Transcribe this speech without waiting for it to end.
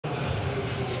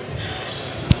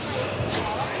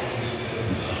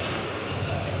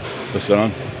What's going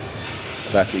on?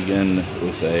 Back again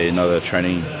with another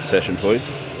training session for you.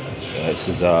 This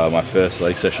is my first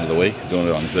leg session of the week. Doing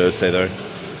it on Thursday though,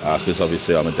 because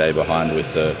obviously I'm a day behind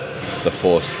with the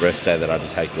forced rest day that I had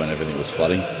to take when everything was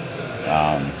flooding.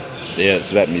 Yeah,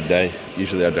 it's about midday.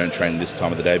 Usually I don't train this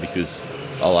time of the day because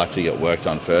I like to get work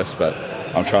done first, but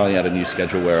I'm trying out a new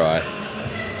schedule where I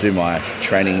do my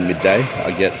training midday.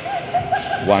 I get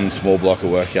one small block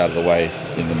of work out of the way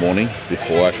in the morning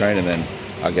before I train, and then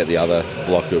I get the other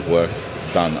block of work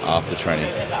done after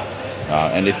training.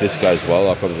 And if this goes well,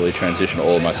 I'll probably transition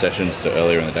all of my sessions to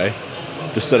earlier in the day,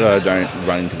 just so that I don't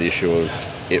run into the issue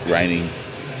of it raining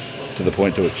to the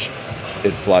point to which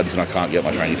it floods and I can't get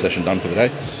my training session done for the day.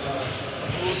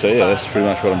 So yeah, that's pretty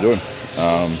much what I'm doing.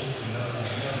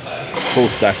 Full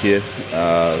stack here,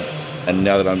 and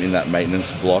now that I'm in that maintenance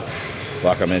block,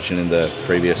 like I mentioned in the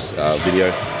previous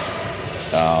video,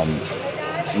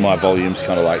 my volume's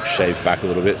kind of like shaved back a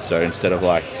little bit. So instead of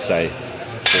like say 4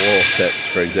 sets,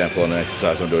 for example, on an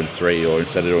exercise, I'm doing 3, or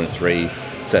instead of doing 3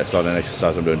 sets on an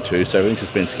exercise, I'm doing 2. So everything's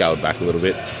just been scaled back a little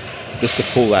bit, just to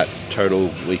pull that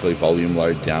total weekly volume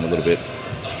load down a little bit.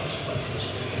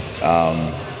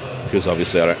 Because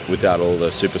obviously without all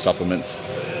the super supplements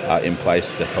in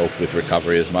place to help with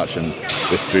recovery as much, and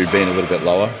with food being a little bit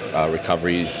lower,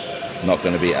 recovery is not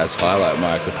going to be as high. Like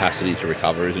my capacity to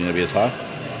recover isn't going to be as high.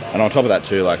 And on top of that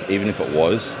too, like even if it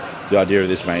was, the idea of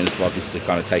this maintenance block is to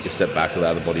kind of take a step back,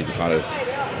 allow the body to kind of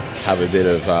have a bit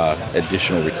of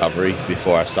additional recovery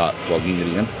before I start flogging it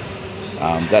again.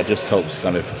 That just helps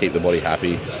kind of keep the body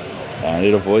happy, and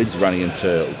it avoids running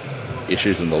into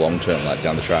issues in the long term, like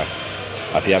down the track.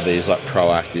 If you have these like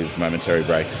proactive momentary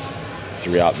breaks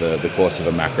throughout the course of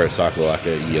a macro cycle, like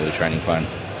a yearly training plan.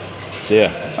 So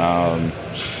yeah,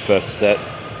 first set,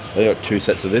 I got 2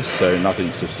 sets of this, so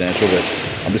nothing substantial, but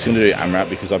I'm just going to do AMRAP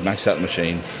because I've maxed out the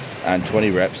machine, and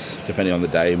 20 reps, depending on the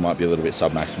day, might be a little bit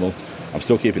sub-maximal. I'm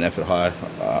still keeping effort high.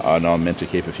 I know I'm meant to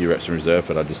keep a few reps in reserve,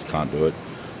 but I just can't do it.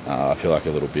 I feel like a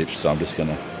little bitch, so I'm just going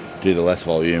to do the less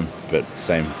volume, but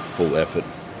same full effort.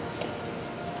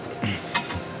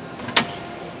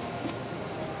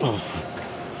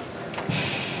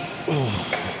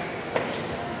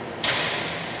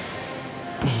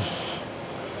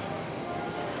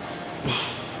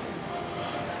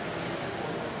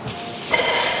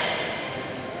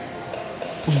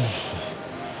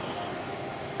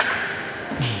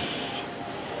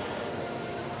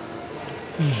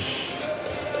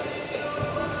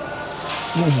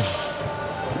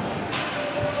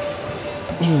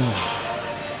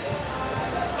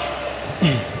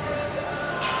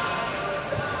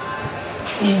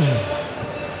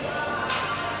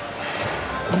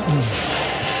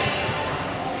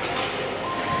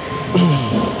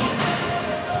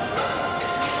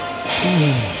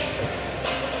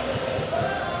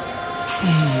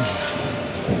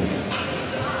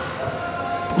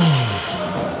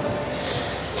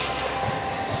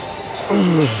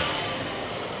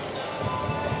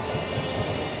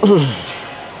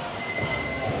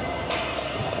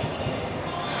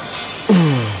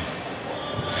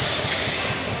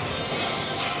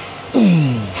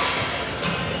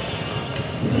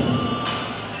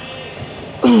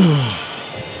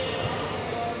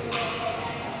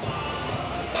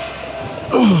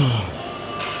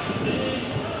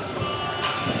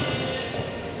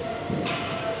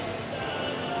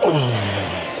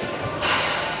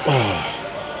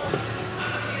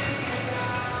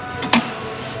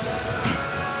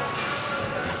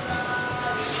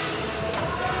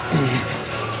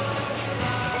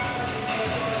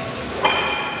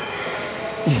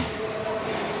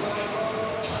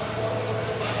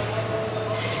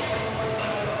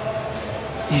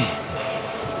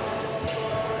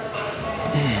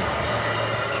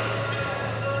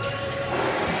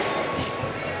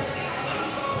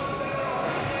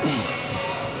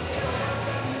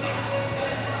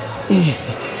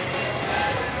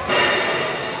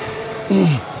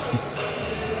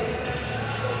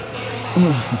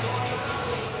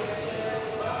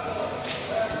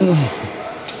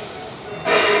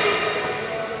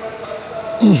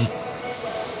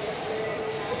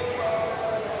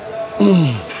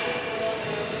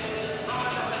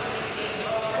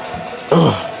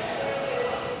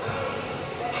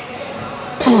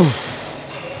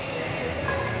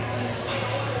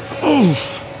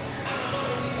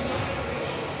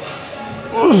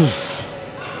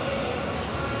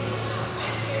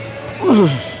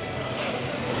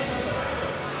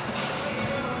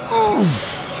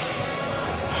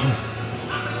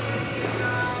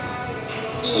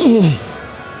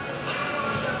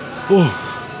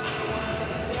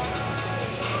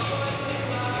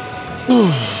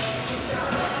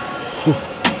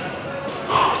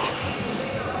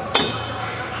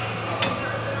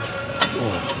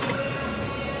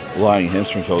 lying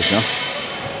hamstring curls now.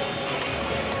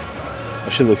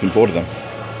 Actually looking forward to them.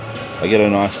 I get a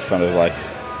nice kind of like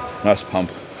nice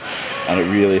pump, and it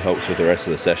really helps with the rest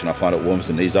of the session. I find it warms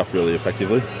the knees up really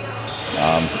effectively.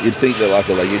 You'd think that like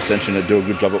a leg extension would do a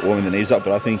good job at warming the knees up,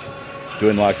 but I think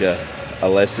doing like a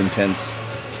less intense,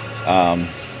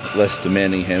 less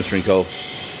demanding hamstring curl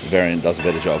variant does a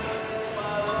better job.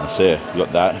 So yeah, we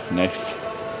got that next.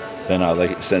 Then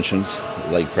leg extensions,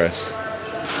 leg press,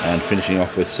 and finishing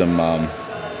off with some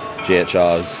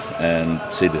GHRs and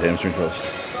seated hamstring curls.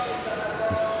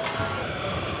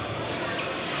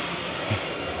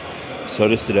 So I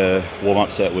just did a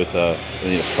warm-up set with, I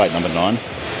think it's plate number 9,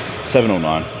 7 or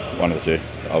 9, one of the two.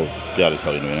 I'll be able to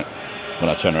tell you in a minute when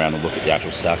I turn around and look at the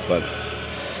actual stack, but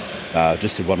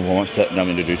just did one warm-up set, and I'm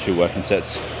going to do 2 working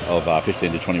sets of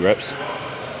 15 to 20 reps.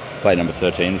 Plate number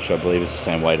 13, which I believe is the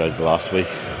same weight I did last week.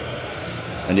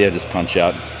 And yeah, just punch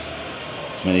out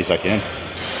as many as I can.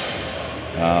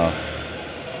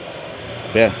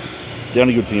 Yeah, the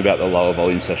only good thing about the lower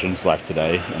volume sessions like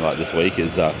today and like this week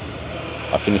is I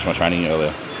finished my training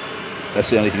earlier. That's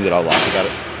the only thing that I like about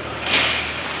it.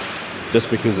 Just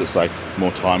because it's like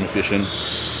more time efficient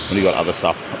when you got other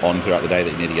stuff on throughout the day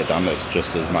that you need to get done. That's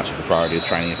just as much of a priority as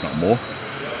training, if not more.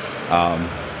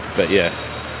 But yeah,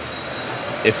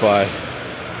 if I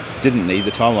didn't need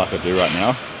the time like I do right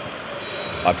now,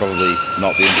 I'd probably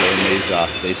not be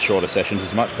enjoying these shorter sessions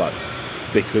as much, but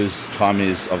because time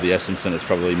is of the essence and it's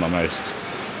probably my most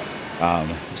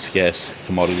scarce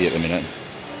commodity at the minute,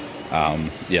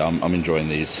 yeah, I'm enjoying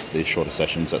these shorter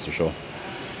sessions, that's for sure.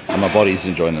 And my body's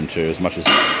enjoying them too, as much as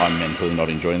I'm mentally not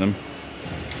enjoying them,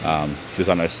 because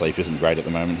I know sleep isn't great at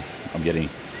the moment.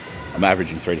 I'm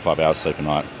averaging 3 to 5 hours sleep a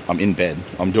night. I'm in bed,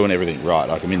 I'm doing everything right,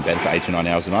 like I'm in bed for 8 to 9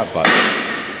 hours a night, but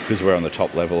because we're on the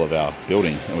top level of our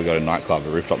building and we've got a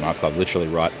rooftop nightclub literally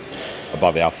right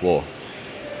above our floor,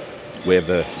 we have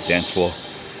the dance floor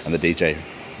and the DJ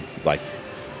like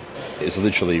is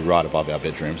literally right above our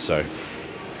bedroom, so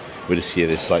we just hear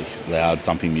this like loud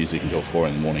thumping music until 4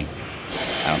 in the morning.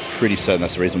 And I'm pretty certain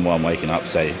that's the reason why I'm waking up,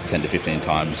 say 10 to 15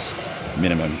 times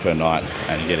minimum per night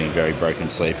and getting very broken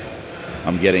sleep.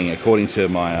 I'm getting, according to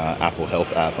my Apple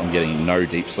Health app, I'm getting no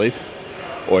deep sleep,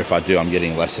 or if I do, I'm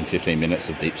getting less than 15 minutes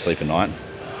of deep sleep a night.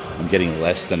 I'm getting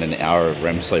less than an hour of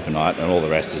REM sleep a night, and all the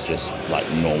rest is just like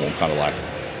normal kind of like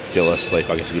filler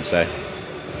sleep, I guess you could say.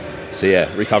 So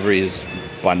yeah, recovery is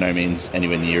by no means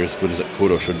anywhere near as good as it could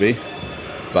or should be,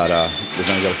 but we've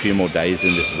only got a few more days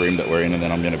in this room that we're in, and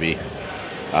then I'm going to be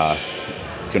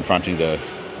confronting the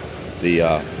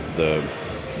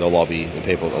lobby, the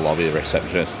people at the lobby, the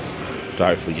receptionists, to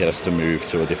hopefully get us to move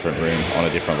to a different room on a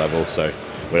different level so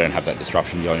we don't have that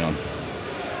disruption going on.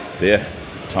 But yeah,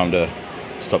 time to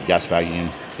stop gas bagging and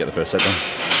get the first set done.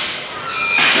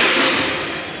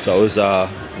 So it was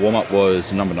warm-up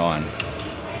was number 9.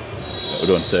 We're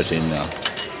doing 13 now.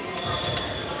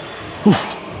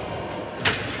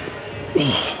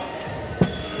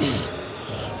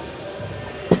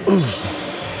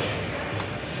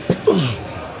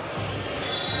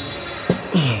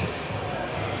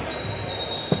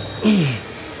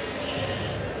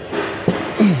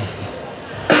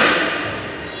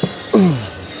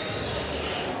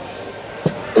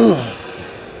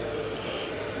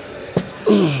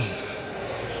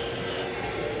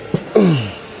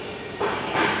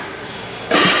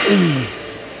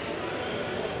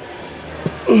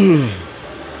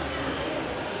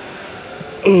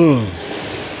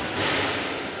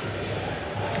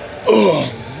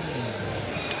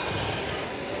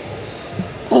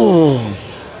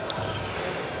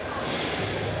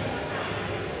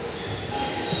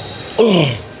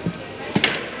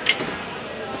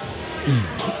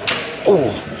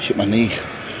 Oh, hit my knee.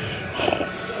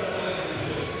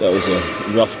 That was a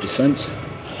rough descent.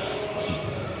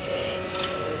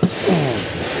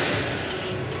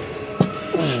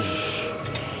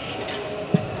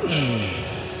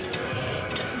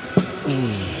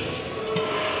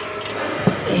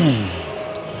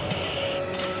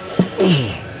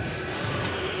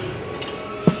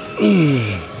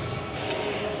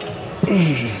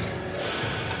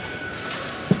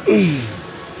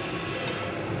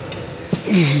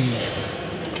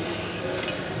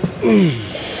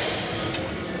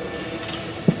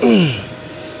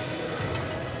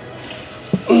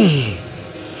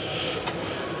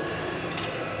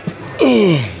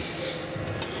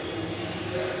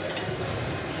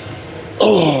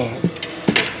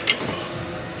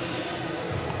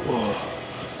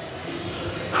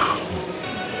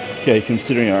 Okay,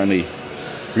 considering I only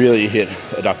really hit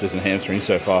adductors and hamstrings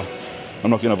so far, I'm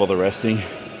not going to bother resting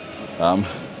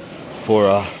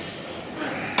for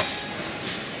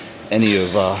any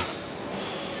of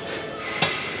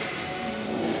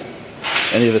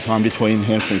the time between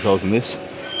hamstring curls and this.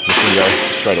 Just gonna go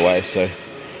straight away. So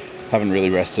haven't really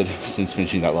rested since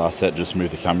finishing that last set. Just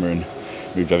moved the camera and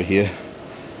moved over here,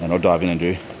 and I'll dive in and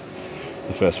do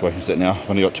the first working set now. I've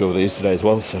only got 2 of these today as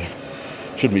well, so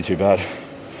shouldn't be too bad.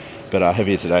 But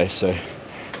heavier today, so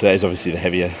today's obviously the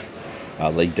heavier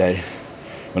leg day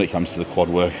when it comes to the quad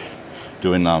work.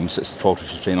 Doing sets 12 to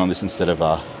 15 on this instead of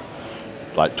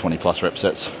like 20 plus rep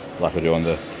sets like I do on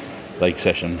the leg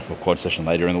session or quad session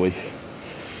later in the week.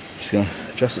 Just gonna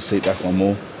adjust the seat back one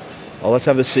more. I like to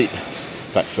have the seat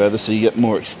back further so you get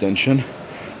more extension,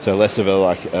 so less of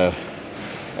a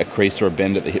crease or a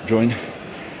bend at the hip joint,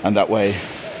 and that way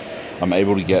I'm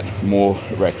able to get more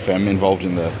rec fem involved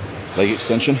in the leg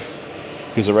extension,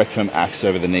 because the rec fem acts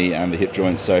over the knee and the hip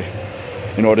joint. So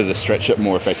in order to stretch it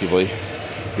more effectively,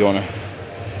 you want to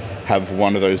have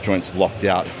one of those joints locked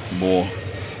out more,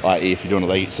 i.e. if you're doing a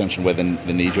leg extension where the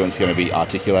knee joint's going to be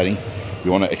articulating,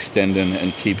 you want to extend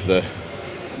and keep the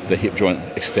hip joint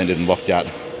extended and locked out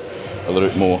a little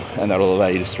bit more, and that'll allow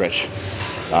you to stretch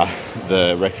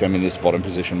the rec fem in this bottom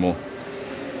position more.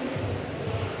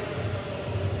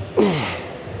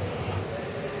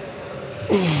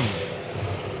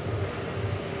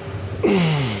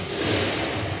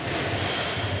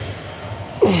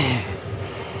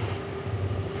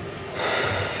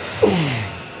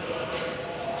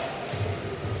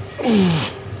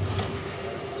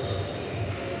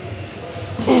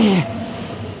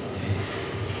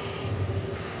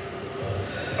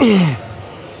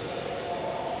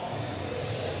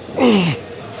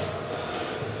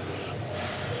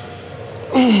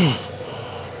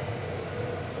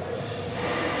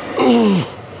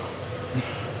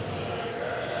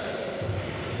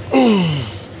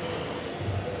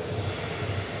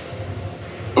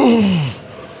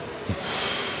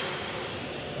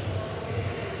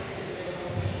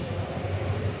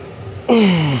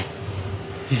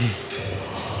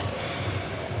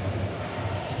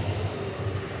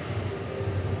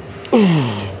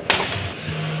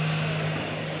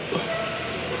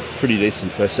 Pretty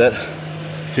decent first set,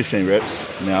 15 reps.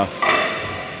 Now,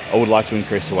 I would like to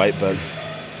increase the weight, but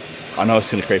I know it's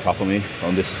going to creep up on me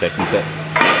on this second set,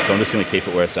 so I'm just going to keep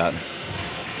it where it's at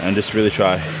and just really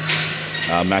try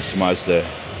maximize the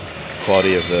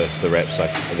quality of the reps,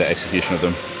 like the execution of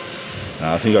them.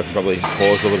 I think I can probably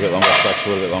pause a little bit longer, flex a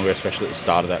little bit longer, especially at the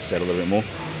start of that set a little bit more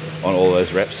on all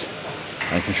those reps,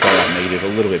 and control that negative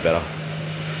a little bit better.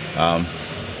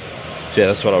 So yeah,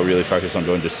 that's what I'll really focus on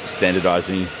doing, just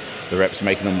standardizing the reps,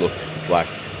 making them look like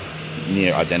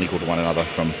near identical to one another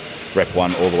from rep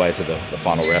 1 all the way to the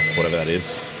final rep, whatever that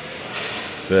is.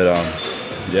 But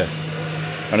yeah,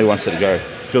 only 1 set to go.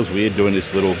 Feels weird doing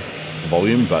this little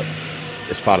volume, but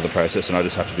it's part of the process, and I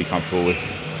just have to be comfortable with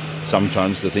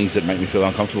sometimes the things that make me feel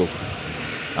uncomfortable.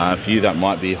 For you, that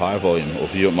might be higher volume, or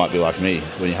for you, it might be like me,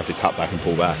 when you have to cut back and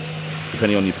pull back.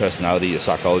 Depending on your personality, your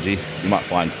psychology, you might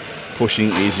find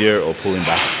pushing easier or pulling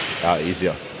back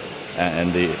easier,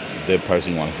 and the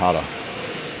opposing one harder.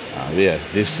 Yeah,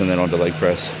 this and then on to leg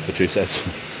press for 2 sets,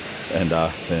 and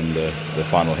then the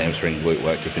final hamstring glute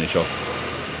work to finish off.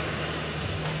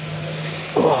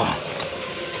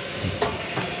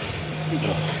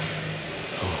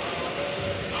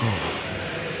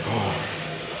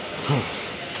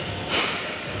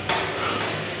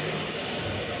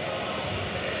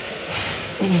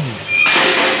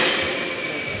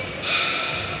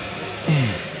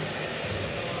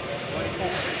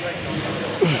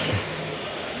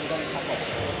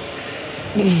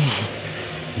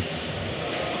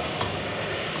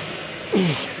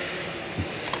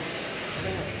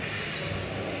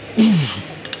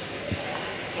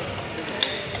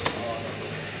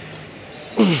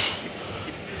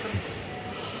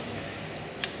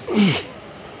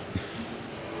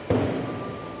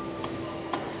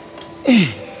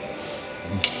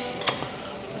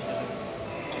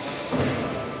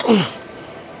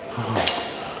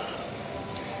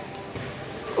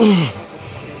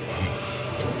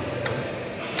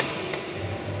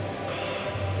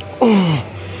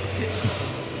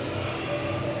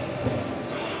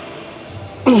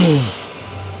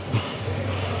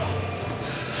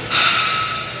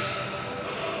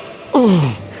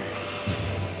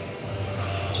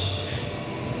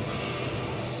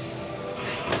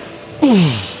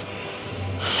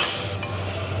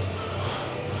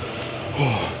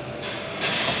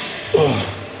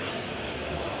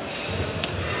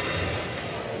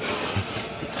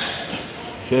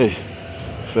 Okay,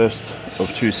 first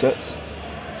of 2 sets,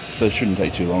 so it shouldn't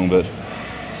take too long, but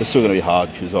it's still going to be hard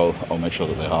because I'll make sure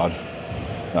that they're hard.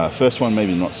 First one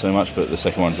maybe not so much, but the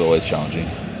second one's always challenging.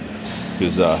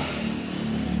 because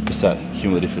just that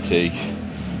cumulative fatigue.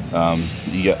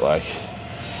 You get like,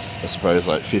 I suppose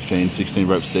like 15, 16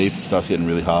 reps deep, it starts getting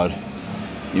really hard.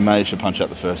 You manage to punch out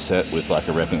the first set with like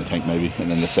a rep in the tank maybe, and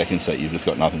then the second set you've just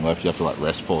got nothing left. You have to like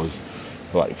rest pause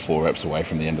for like 4 reps away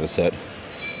from the end of the set.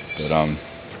 But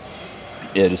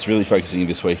yeah, just really focusing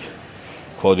this week,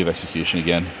 quality of execution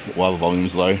again. While the volume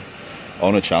is low, I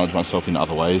want to challenge myself in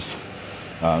other ways,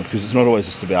 because it's not always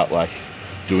just about like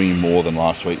doing more than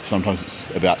last week. Sometimes it's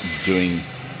about doing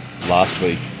last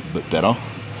week but better.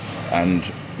 And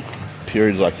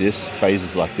periods like this,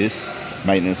 phases like this,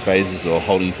 maintenance phases or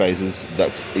holding phases,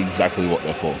 that's exactly what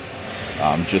they're for.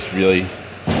 Just really,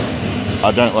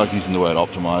 I don't like using the word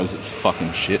optimize, it's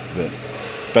fucking shit, but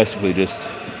basically just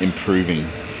improving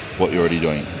what you're already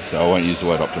doing. So I won't use the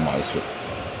word optimize, but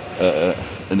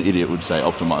an idiot would say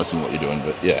optimizing what you're doing,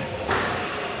 but yeah.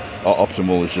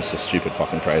 Optimal is just a stupid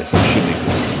fucking phrase, it shouldn't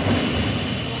exist.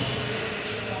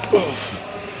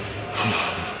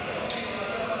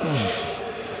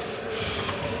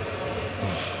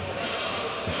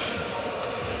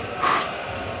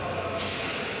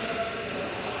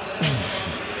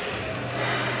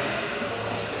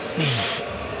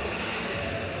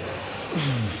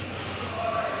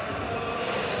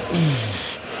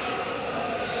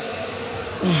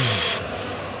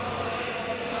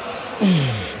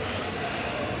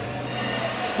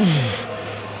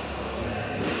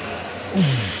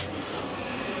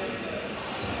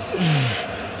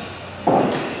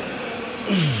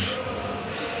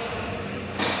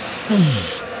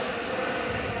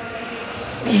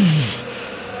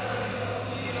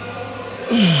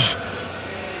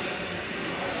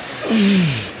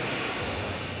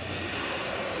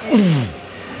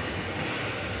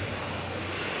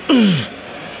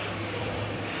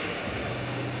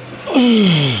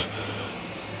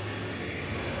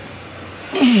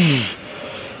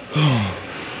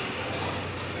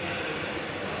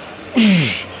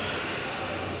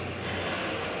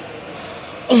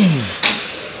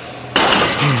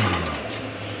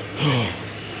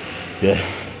 Yeah,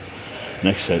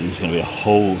 next set is going to be a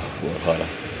whole lot harder.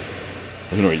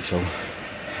 I can already tell.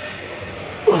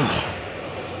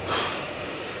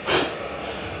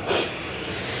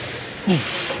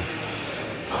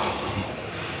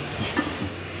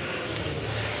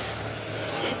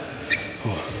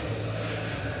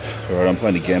 Alright, I'm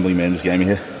playing a gambling man's game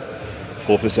here.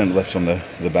 4% left on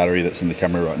the battery that's in the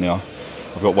camera right now.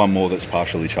 I've got one more that's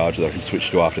partially charged that I can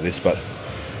switch to after this, but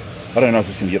I don't know if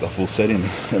it's going to get the full set in.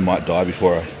 It might die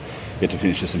before I get to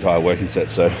finish this entire working set,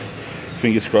 so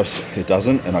fingers crossed it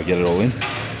doesn't and I get it all in.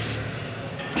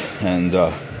 And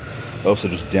I also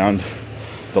just downed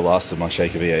the last of my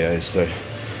shake of EAAs, so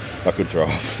I could throw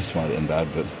up. This might end bad,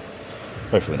 but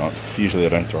hopefully not. Usually I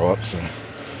don't throw up, so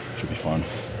should be fine.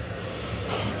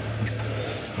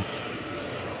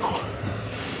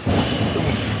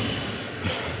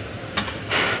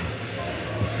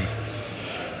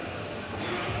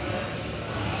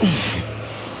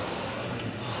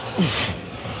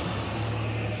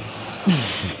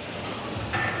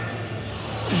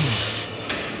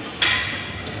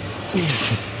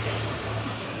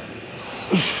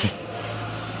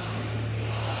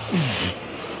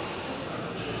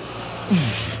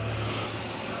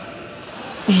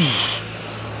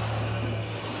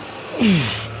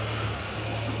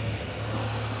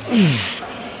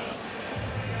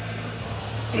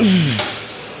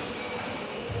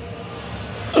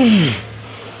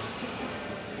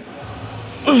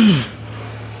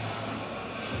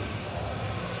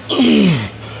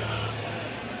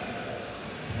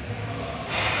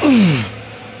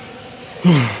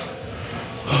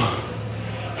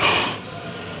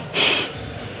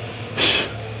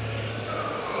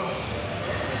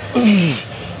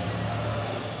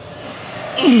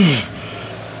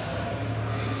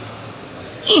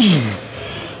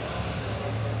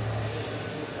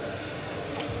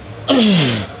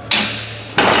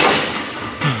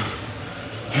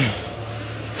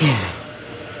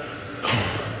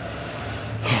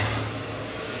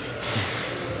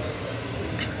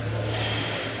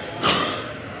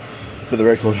 For the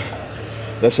record,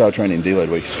 that's how I train in deload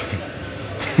weeks.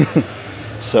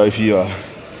 So if you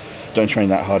don't train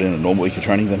that hard in a normal week of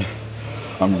training, then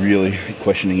I'm really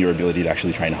questioning your ability to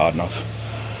actually train hard enough.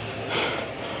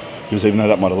 Because even though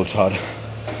that might have looked hard,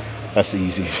 that's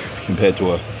easy compared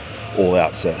to a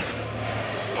all-out set.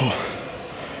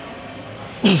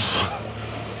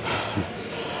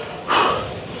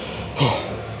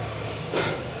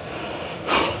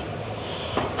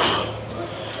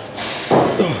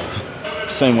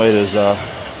 Same weight as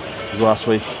last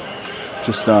week,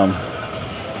 just aiming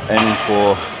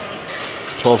for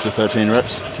 12 to 13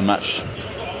 reps to match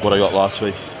what I got last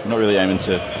week. I'm not really aiming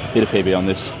to hit a PB on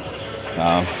this.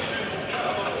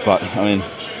 But, I mean,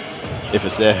 if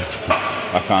it's there,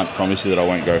 I can't promise you that I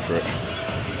won't go for it.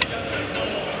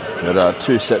 But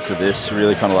 2 sets of this,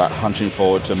 really kind of like hunching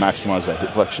forward to maximize that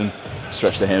hip flexion,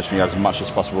 stretch the hamstring out as much as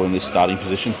possible in this starting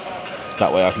position.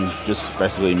 That way I can just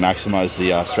basically maximize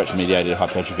the stretch-mediated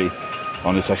hypertrophy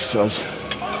on this exercise.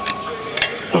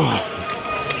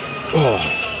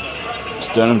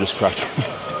 Sternum just cracked.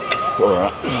 All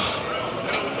right.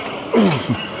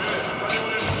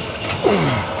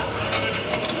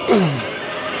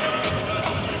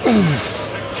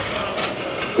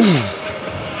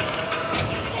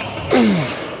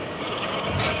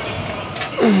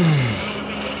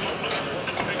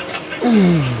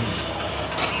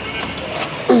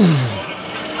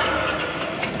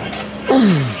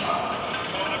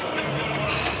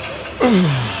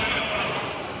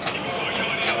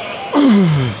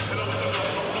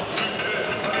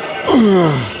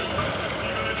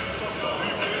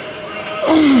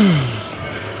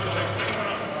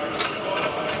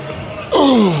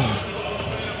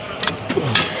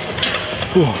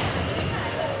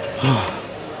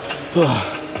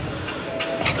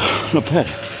 Not bad.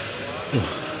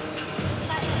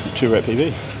 2 rep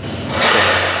PB.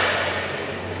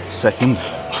 Second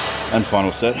and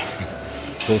final set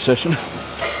for the session.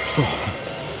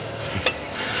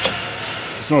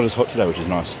 It's not as hot today, which is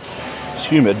nice. It's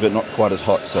humid, but not quite as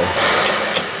hot, so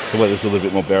the weather's a little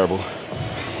bit more bearable.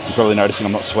 You're probably noticing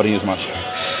I'm not sweating as much.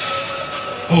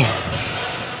 All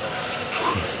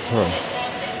right.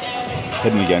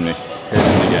 Head in the game, Nick. Head in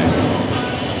the game.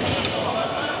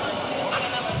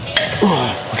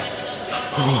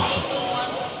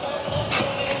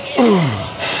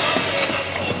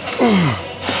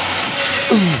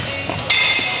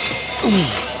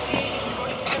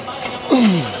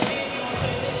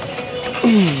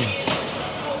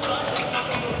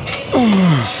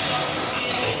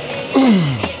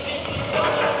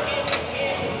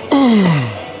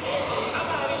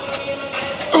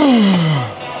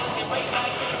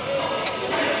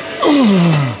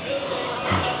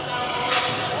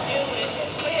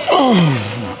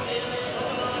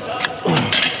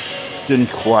 Didn't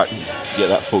quite get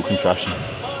that full contraction,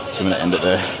 so I'm going to end it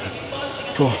there.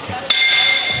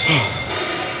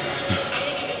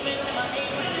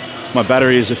 My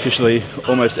battery is officially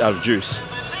almost out of juice.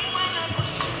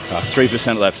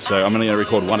 3% left, so I'm only going to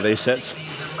record 1 of these sets,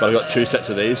 but I've got 2 sets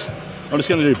of these. I'm just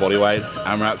going to do body weight,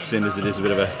 AMRAP, seeing as it is a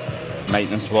bit of a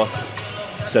maintenance block,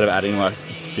 instead of adding like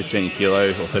 15 kilo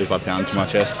or 35 pounds to my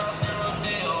chest.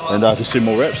 And just do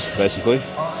more reps, basically.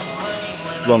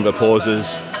 Longer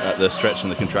pauses at the stretch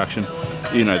and the contraction.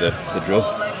 You know the drill.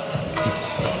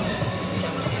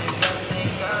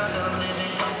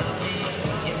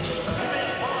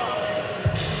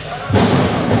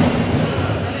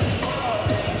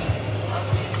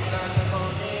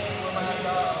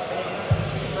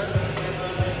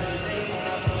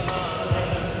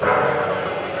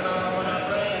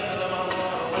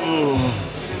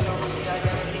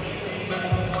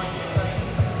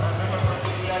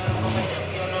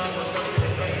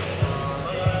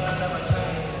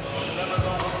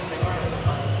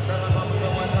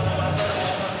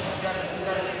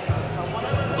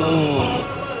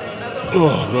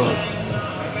 Oh, God.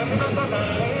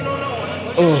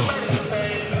 Oh.